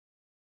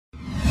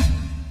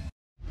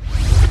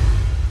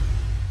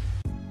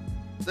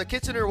the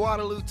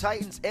Kitchener-Waterloo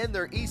Titans end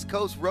their East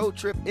Coast road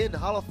trip in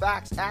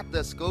Halifax at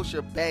the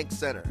Scotiabank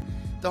Centre.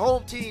 The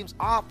home team's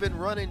off and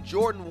running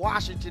Jordan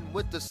Washington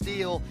with the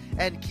steal,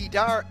 and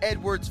Kedar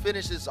Edwards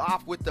finishes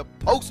off with the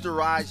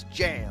posterized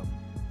jam.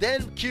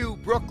 Then cue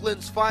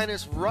Brooklyn's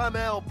finest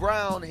Ramel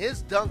Brown.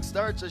 His dunk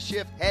starts a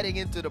shift heading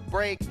into the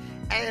break,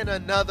 and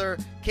another.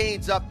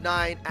 Canes up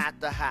 9 at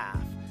the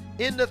half.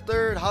 In the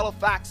third,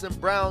 Halifax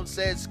and Brown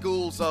said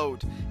school's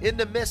out. In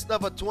the midst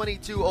of a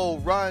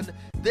 22-0 run,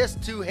 this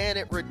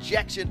two-handed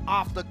rejection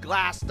off the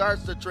glass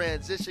starts the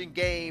transition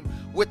game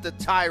with the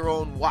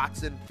Tyrone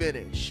Watson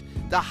finish.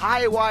 The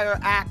high-wire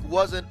act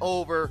wasn't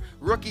over.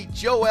 Rookie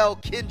Joel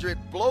Kindred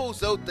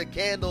blows out the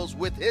candles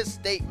with his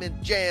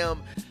statement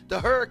jam. The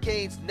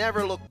Hurricanes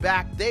never look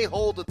back. They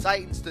hold the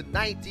Titans to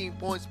 19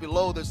 points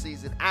below their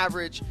season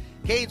average.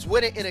 Canes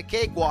win it in a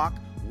cakewalk,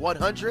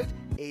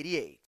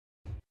 188.